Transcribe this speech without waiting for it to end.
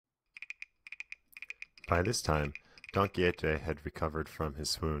By this time, Don Quixote had recovered from his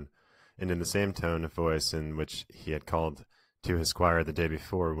swoon, and in the same tone of voice in which he had called to his squire the day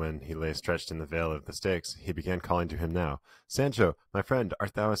before when he lay stretched in the vale of the stakes, he began calling to him now. "Sancho, my friend,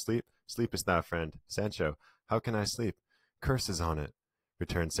 art thou asleep? Sleepest thou, friend? Sancho, how can I sleep? Curses on it,"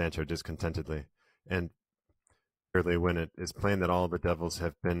 returned Sancho discontentedly, "and surely when it is plain that all the devils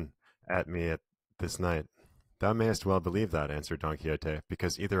have been at me at this night." "Thou mayest well believe that," answered Don Quixote,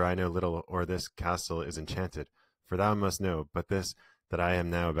 "because either I know little or this castle is enchanted. For thou must know, but this that I am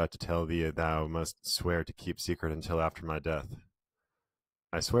now about to tell thee thou must swear to keep secret until after my death."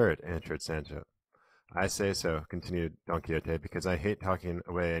 "I swear it," answered Sancho. "I say so," continued Don Quixote, "because I hate talking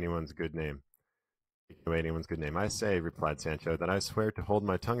away anyone's good name." "Taking away anyone's good name. I say," replied Sancho, "that I swear to hold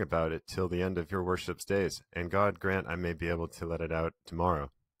my tongue about it till the end of your worship's days, and God grant I may be able to let it out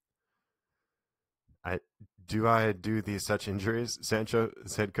tomorrow." I do thee such injuries, Sancho,"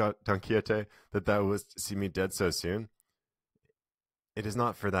 said Don Quixote, "that thou wouldst see me dead so soon?" "It is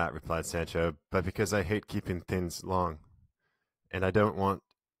not for that," replied Sancho, "but because I hate keeping things long, and I don't want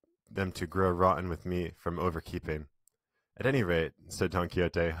them to grow rotten with me from overkeeping." "At any rate," said Don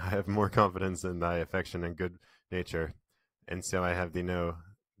Quixote, "I have more confidence in thy affection and good nature, and so I have thee know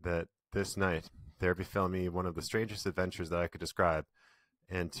that this night there befell me one of the strangest adventures that I could describe.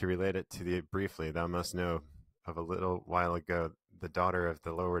 And to relate it to thee briefly, thou must know of a little while ago the daughter of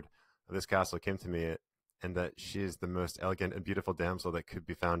the lord of this castle came to me, and that she is the most elegant and beautiful damsel that could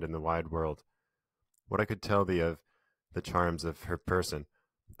be found in the wide world. What I could tell thee of the charms of her person,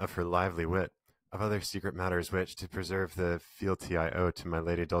 of her lively wit, of other secret matters which, to preserve the fealty I owe to my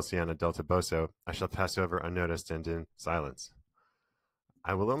lady Dulciana del Toboso, I shall pass over unnoticed and in silence.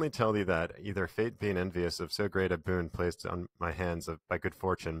 I will only tell thee that, either fate being envious of so great a boon placed on my hands by good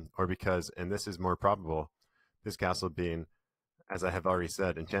fortune, or because, and this is more probable, this castle being, as I have already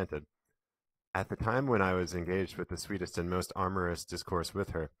said, enchanted, at the time when I was engaged with the sweetest and most amorous discourse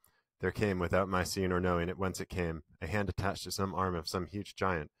with her, there came, without my seeing or knowing it whence it came, a hand attached to some arm of some huge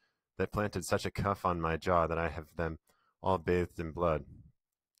giant, that planted such a cuff on my jaw that I have them all bathed in blood,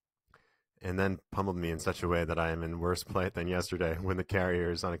 and then pummeled me in such a way that I am in worse plight than yesterday, when the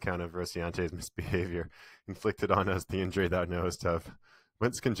carriers, on account of Rocinante's misbehaviour, inflicted on us the injury thou knowest of.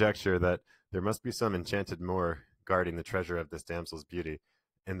 Whence conjecture that there must be some enchanted Moor guarding the treasure of this damsel's beauty,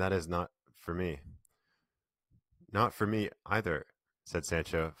 and that is not for me." "Not for me either," said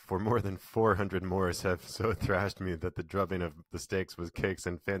Sancho, "for more than 400 Moors have so thrashed me that the drubbing of the stakes was cakes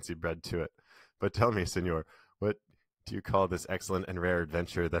and fancy bread to it. But tell me, señor, what do you call this excellent and rare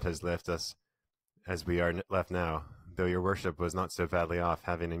adventure that has left us as we are left now, though your worship was not so badly off,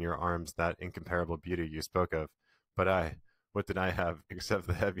 having in your arms that incomparable beauty you spoke of? But I, what did I have, except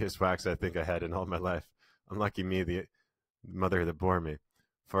the heaviest wax I think I had in all my life? Unlucky me, the mother that bore me,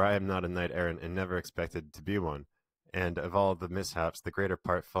 for I am not a knight errant and never expected to be one, and of all the mishaps the greater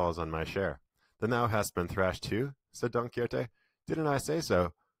part falls on my share." "Then thou hast been thrashed too?" said Don Quixote. "Didn't I say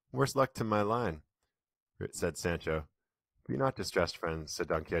so? Worse luck to my line," said Sancho. "Be not distressed, friends," said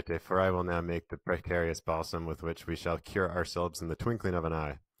Don Quixote, "for I will now make the precarious balsam with which we shall cure ourselves in the twinkling of an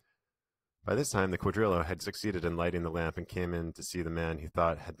eye." By this time the quadrillo had succeeded in lighting the lamp and came in to see the man he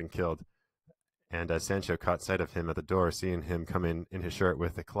thought had been killed, and as Sancho caught sight of him at the door, seeing him come in his shirt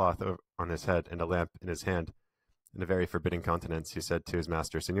with a cloth on his head and a lamp in his hand, in a very forbidding countenance, he said to his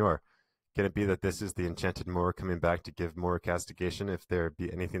master, "Señor, can it be that this is the enchanted Moor coming back to give more castigation if there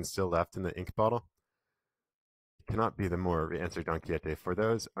be anything still left in the ink bottle?" "It cannot be the Moor," answered Don Quixote, "for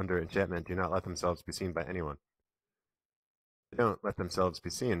those under enchantment do not let themselves be seen by anyone." "They don't let themselves be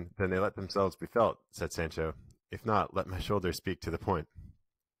seen, then they let themselves be felt," said Sancho. "If not, let my shoulders speak to the point."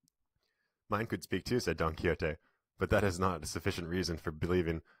 "Mine could speak too," said Don Quixote, "but that is not a sufficient reason for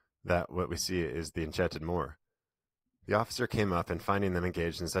believing that what we see is the enchanted Moor." The officer came up, and finding them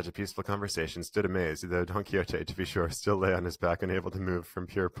engaged in such a peaceful conversation, stood amazed, though Don Quixote, to be sure, still lay on his back, unable to move from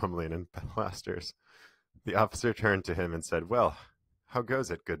pure pummeling and plasters. The officer turned to him and said, "Well, how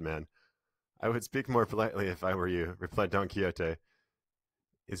goes it, good man?" "I would speak more politely if I were you," replied Don Quixote.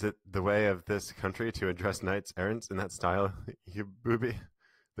 "Is it the way of this country to address knights errant in that style, you booby?"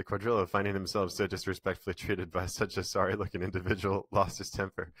 The quadrillo, finding himself so disrespectfully treated by such a sorry-looking individual, lost his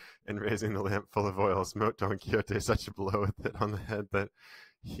temper, and raising the lamp full of oil, smote Don Quixote such a blow with it on the head that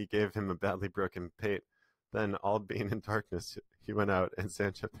he gave him a badly broken pate. Then, all being in darkness, he went out, and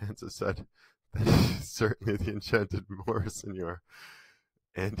Sancho Panza said, "That is certainly the enchanted Moor, señor,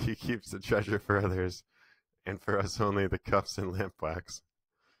 and he keeps the treasure for others, and for us only the cups and lamp wax."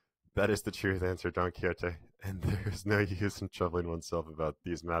 "That is the truth," answered Don Quixote, "and there is no use in troubling oneself about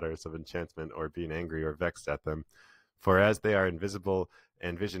these matters of enchantment, or being angry or vexed at them, for as they are invisible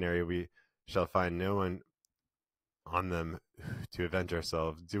and visionary, we shall find no one on them to avenge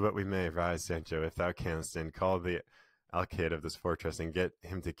ourselves. Do what we may, rise, Sancho, if thou canst, and call the alcalde of this fortress, and get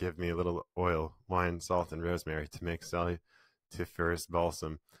him to give me a little oil, wine, salt, and rosemary, to make salutiferous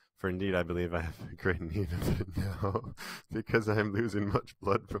balsam. For indeed I believe I have great need of it now, because I am losing much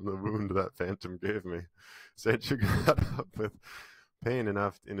blood from the wound that phantom gave me. Sancho got up with pain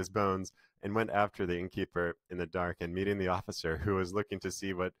enough in his bones, and went after the innkeeper in the dark, and meeting the officer, who was looking to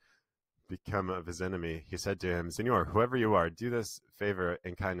see what become of his enemy, he said to him, Señor, whoever you are, do this favor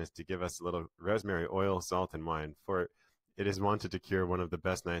and kindness to give us a little rosemary, oil, salt, and wine, for it is wanted to cure one of the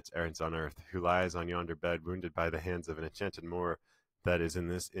best knights errant on earth, who lies on yonder bed, wounded by the hands of an enchanted Moor that is in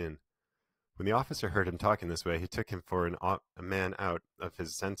this inn. When the officer heard him talk in this way, he took him for a man out of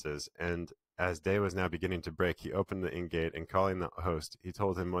his senses, and as day was now beginning to break, he opened the inn gate, and calling the host, he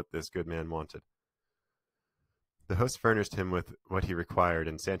told him what this good man wanted. The host furnished him with what he required,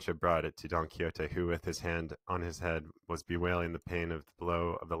 and Sancho brought it to Don Quixote, who, with his hand on his head, was bewailing the pain of the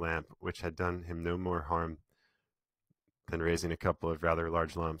blow of the lamp, which had done him no more harm than raising a couple of rather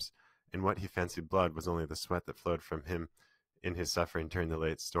large lumps, and what he fancied blood was only the sweat that flowed from him in his suffering during the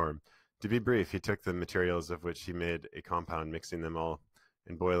late storm. To be brief, he took the materials of which he made a compound, mixing them all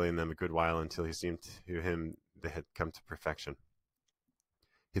and boiling them a good while until he seemed to him they had come to perfection.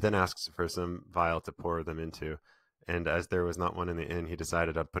 He then asked for some vial to pour them into, and as there was not one in the inn, he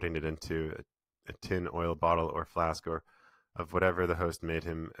decided on putting it into a tin oil bottle or flask, or of whatever the host made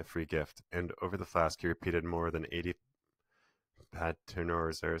him a free gift, and over the flask he repeated more than 80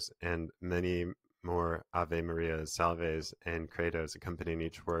 paternosters and many more Ave Marias, Salves, and Credos, accompanying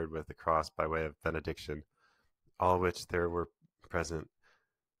each word with a cross by way of benediction, all which there were present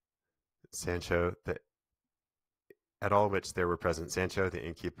Sancho, at all which there were present Sancho, the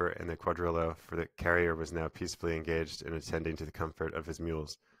innkeeper, and the quadrillo, for the carrier was now peacefully engaged in attending to the comfort of his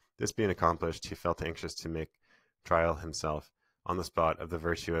mules. This being accomplished, he felt anxious to make trial himself, on the spot, of the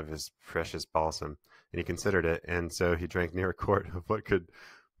virtue of his precious balsam, and he considered it, and so he drank near a quart of what could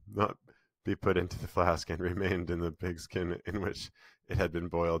not be put into the flask, and remained in the pigskin in which it had been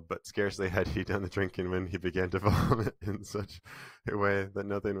boiled. But scarcely had he done the drinking when he began to vomit in such a way that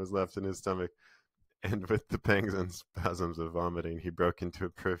nothing was left in his stomach, and with the pangs and spasms of vomiting he broke into a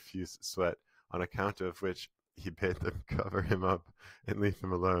profuse sweat, on account of which he bade them cover him up and leave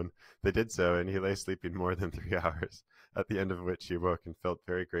him alone. They did so, and he lay sleeping more than 3 hours, at the end of which he awoke and felt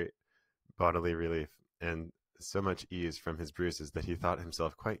very great bodily relief, and so much ease from his bruises that he thought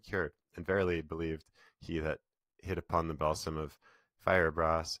himself quite cured, and verily believed he that hit upon the balsam of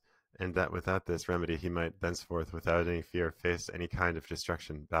Firebrass, and that without this remedy he might thenceforth without any fear face any kind of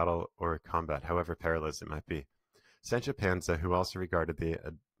destruction, battle, or combat, however perilous it might be. Sancho Panza, who also regarded the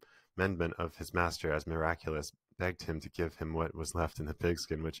amendment of his master as miraculous, begged him to give him what was left in the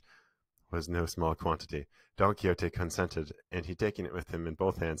pigskin, which was no small quantity. Don Quixote consented, and he, taking it with him in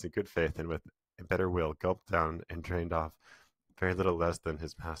both hands in good faith and with a better will, gulped down and drained off very little less than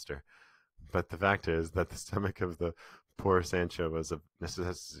his master. But the fact is that the stomach of the poor Sancho was of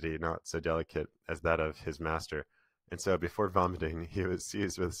necessity not so delicate as that of his master, and so before vomiting he was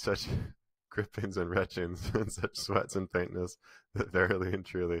seized with such gripings and retchings, and such sweats and faintness, that verily and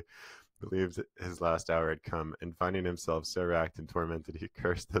truly believed his last hour had come, and finding himself so racked and tormented, he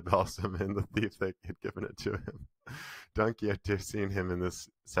cursed the balsam and the thief that had given it to him. Don Quixote, seeing him in this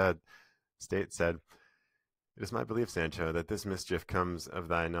sad state, said, It is my belief, Sancho, that this mischief comes of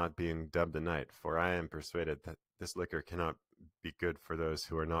thy not being dubbed a knight, for I am persuaded that this liquor cannot be good for those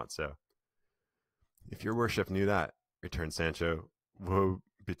who are not so. If your worship knew that, returned Sancho, woe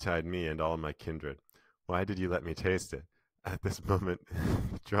betide me and all my kindred. Why did you let me taste it? At this moment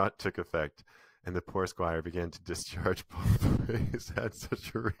the draught took effect, and the poor squire began to discharge both ways at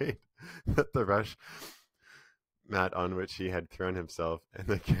such a rate that the rush mat on which he had thrown himself and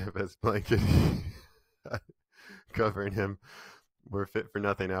the canvas blanket covering him were fit for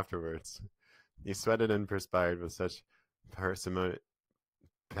nothing afterwards. He sweated and perspired with such paroxysms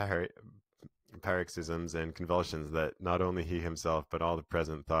and convulsions that not only he himself but all the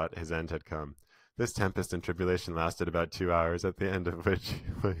present thought his end had come. This tempest and tribulation lasted about 2 hours, at the end of which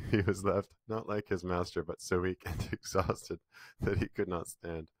he was left, not like his master, but so weak and exhausted that he could not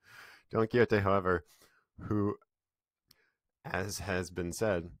stand. Don Quixote, however, who, as has been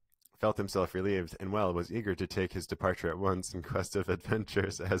said, felt himself relieved and well, was eager to take his departure at once in quest of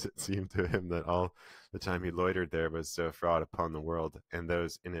adventures, as it seemed to him that all the time he loitered there was so fraught upon the world and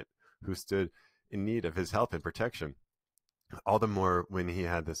those in it who stood in need of his help and protection. All the more when he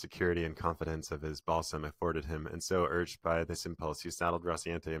had the security and confidence of his balsam afforded him, and so urged by this impulse, he saddled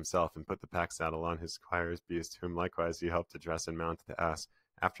Rocinante himself and put the pack saddle on his squire's beast, whom likewise he helped to dress and mount the ass,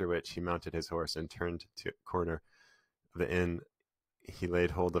 after which he mounted his horse and turned to a corner of the inn. He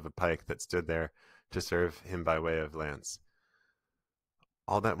laid hold of a pike that stood there to serve him by way of lance.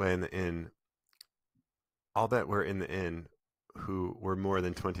 All that way in the inn All that were in the inn, who were more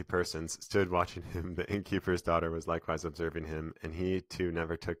than 20 persons, stood watching him. The innkeeper's daughter was likewise observing him, and he too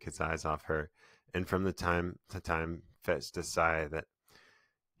never took his eyes off her, and from the time to time fetched a sigh that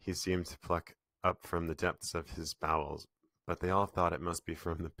he seemed to pluck up from the depths of his bowels. But they all thought it must be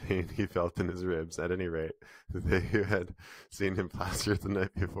from the pain he felt in his ribs. At any rate, they who had seen him plastered the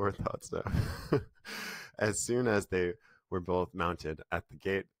night before thought so. As soon as they were both mounted at the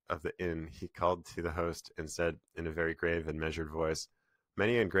gate of the inn, he called to the host and said in a very grave and measured voice,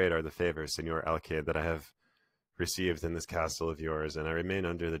 "Many and great are the favors, Señor Alcaide, that I have received in this castle of yours, and I remain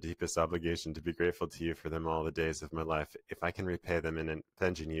under the deepest obligation to be grateful to you for them all the days of my life, if I can repay them in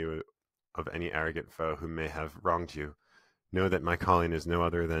avenging you of any arrogant foe who may have wronged you. Know that my calling is no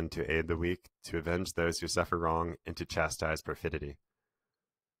other than to aid the weak, to avenge those who suffer wrong, and to chastise perfidy.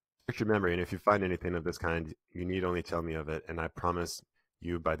 Search your memory, and if you find anything of this kind, you need only tell me of it, and I promise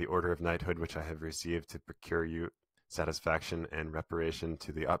you by the order of knighthood which I have received to procure you satisfaction and reparation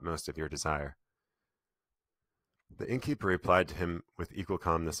to the utmost of your desire." The innkeeper replied to him with equal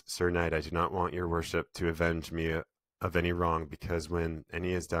calmness, "Sir knight, I do not want your worship to avenge me of any wrong, because when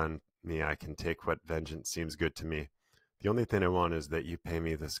any is done me I can take what vengeance seems good to me. The only thing I want is that you pay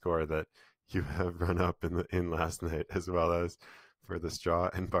me the score that you have run up in the inn last night, as well as for the straw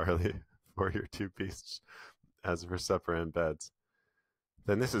and barley for your 2 beasts, as for supper and beds."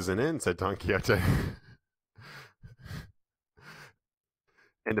 "Then this is an inn," said Don Quixote.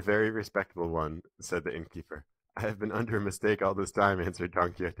 "And a very respectable one," said the innkeeper. "I have been under a mistake all this time," answered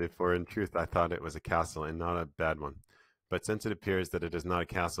Don Quixote, "for in truth I thought it was a castle, and not a bad one. But since it appears that it is not a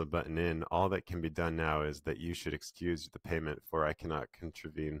castle but an inn, all that can be done now is that you should excuse the payment, for I cannot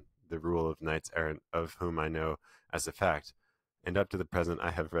contravene the rule of knights errant, of whom I know as a fact, and up to the present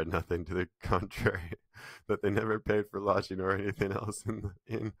I have read nothing to the contrary, that they never paid for lodging or anything else in the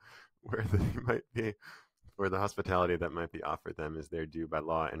inn where they might be, for the hospitality that might be offered them is their due by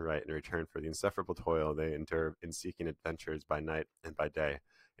law and right in return for the insufferable toil they endure in seeking adventures by night and by day,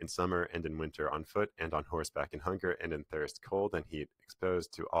 in summer and in winter, on foot and on horseback, in hunger and in thirst, cold and heat,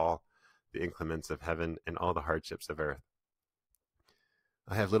 exposed to all the inclements of heaven and all the hardships of earth."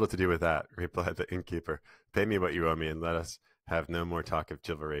 "I have little to do with that," replied the innkeeper. "Pay me what you owe me, and let us have no more talk of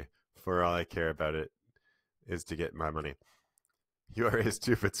chivalry, for all I care about it is to get my money." "You are a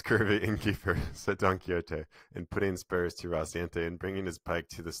stupid, scurvy innkeeper," said Don Quixote, and putting spurs to Rocinante and bringing his pike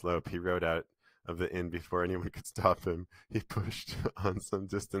to the slope, he rode out of the inn before anyone could stop him. He pushed on some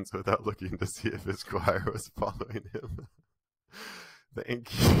distance without looking to see if his squire was following him. The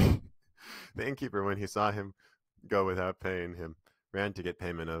innkeeper, when he saw him go without paying him, ran to get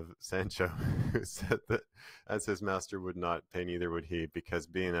payment of Sancho, who said that as his master would not pay, neither would he, because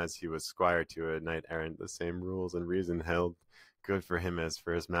being as he was squire to a knight errant, the same rules and reason held good for him as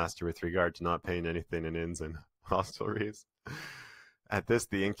for his master with regard to not paying anything in inns and hostelries. At this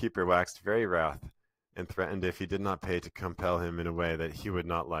the innkeeper waxed very wrath, and threatened if he did not pay to compel him in a way that he would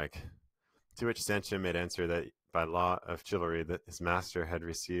not like. To which Sancho made answer that by law of chivalry that his master had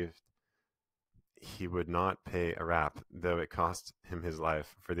received he would not pay a rap, though it cost him his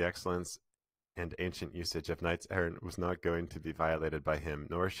life, for the excellence and ancient usage of knights errant was not going to be violated by him,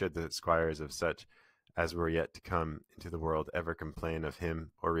 nor should the squires of such as were yet to come into the world ever complain of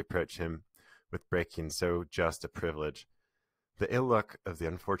him or reproach him with breaking so just a privilege. The ill luck of the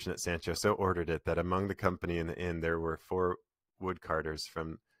unfortunate Sancho so ordered it that among the company in the inn there were 4 woodcarters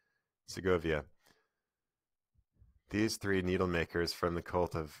from Segovia, these 3 needle-makers from the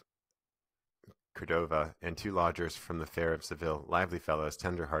colt of Cordova, and 2 lodgers from the fair of Seville, lively fellows,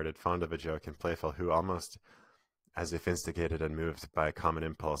 tender-hearted, fond of a joke, and playful, who, almost as if instigated and moved by a common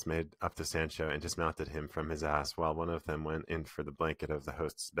impulse, made up to Sancho and dismounted him from his ass, while one of them went in for the blanket of the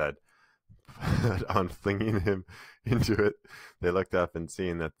host's bed. But on flinging him into it, they looked up, and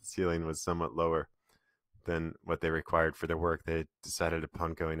seeing that the ceiling was somewhat lower than what they required for their work, they decided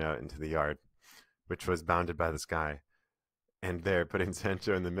upon going out into the yard, which was bounded by the sky. And there, putting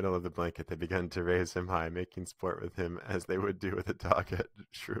Sancho in the middle of the blanket, they began to raise him high, making sport with him as they would do with a dog at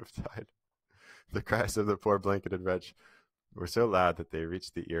Shrewtide. The cries of the poor blanketed wretch were so loud that they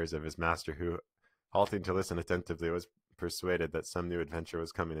reached the ears of his master, who, halting to listen attentively, was persuaded that some new adventure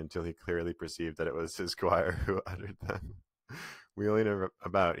was coming, until he clearly perceived that it was his squire who uttered them. Wheeling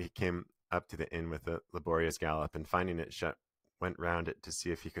about, he came up to the inn with a laborious gallop, and finding it shut, went round it to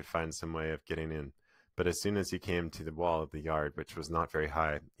see if he could find some way of getting in. But as soon as he came to the wall of the yard, which was not very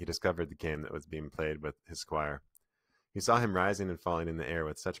high, he discovered the game that was being played with his squire. He saw him rising and falling in the air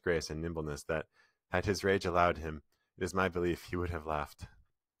with such grace and nimbleness that, had his rage allowed him, it is my belief he would have laughed.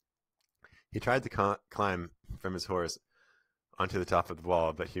 He tried to climb from his horse onto the top of the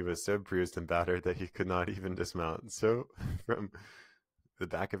wall, but he was so bruised and battered that he could not even dismount. So, from the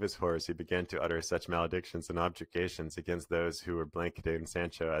back of his horse, he began to utter such maledictions and objurgations against those who were blanketing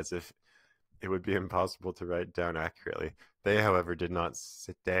Sancho as if it would be impossible to write down accurately. They, however, did not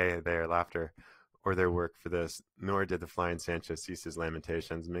stay their laughter or their work for this, nor did the flying Sancho cease his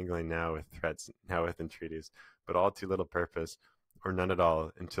lamentations, mingling now with threats, now with entreaties, but all to little purpose, or none at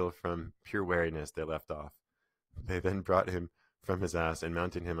all, until from pure weariness they left off. They then brought him from his ass, and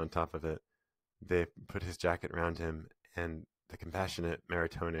mounting him on top of it, they put his jacket round him, and the compassionate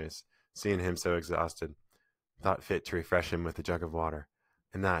Maritones, seeing him so exhausted, thought fit to refresh him with a jug of water,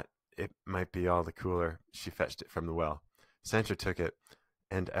 and that it might be all the cooler, she fetched it from the well. Sancho took it,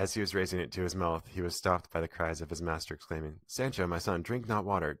 and as he was raising it to his mouth, he was stopped by the cries of his master, exclaiming, "Sancho, my son, drink not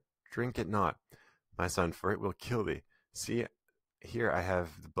water, drink it not, my son, for it will kill thee. See, here I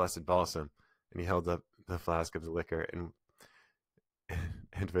have the blessed balsam." And he held up the flask of the liquor, and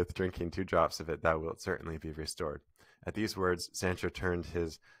with drinking 2 drops of it thou wilt certainly be restored. At these words Sancho turned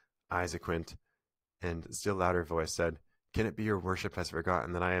his eyes aquint, and still louder voice said, "Can it be your worship has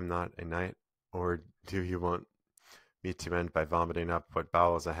forgotten that I am not a knight, or do you want me to end by vomiting up what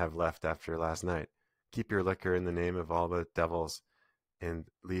bowels I have left after last night? Keep your liquor in the name of all the devils, and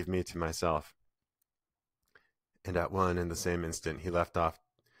leave me to myself." And at one and the same instant he left off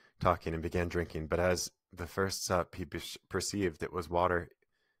talking and began drinking, but as the first sup he perceived it was water,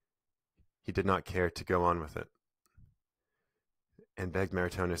 he did not care to go on with it, and begged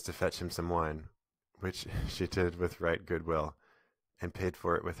Maritones to fetch him some wine, which she did with right good will, and paid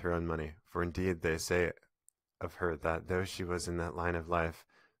for it with her own money. For indeed they say of her that, though she was in that line of life,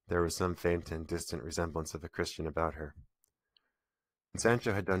 there was some faint and distant resemblance of a Christian about her. When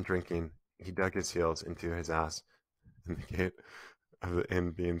Sancho had done drinking, he dug his heels into his ass, and the gate of the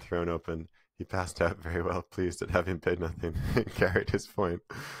inn being thrown open, he passed out very well pleased at having paid nothing, and carried his point,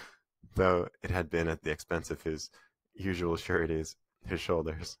 though it had been at the expense of his usual sureties, his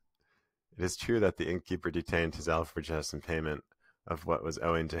shoulders. It is true that the innkeeper detained his alforjas in payment of what was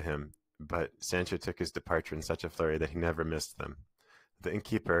owing to him, but Sancho took his departure in such a flurry that he never missed them. The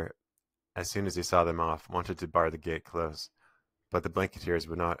innkeeper, as soon as he saw them off, wanted to bar the gate close, but the blanketeers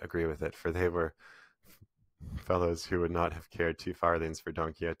would not agree with it, for they were fellows who would not have cared 2 farthings for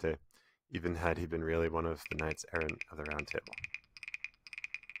Don Quixote, even had he been really one of the knights errant of the Round Table.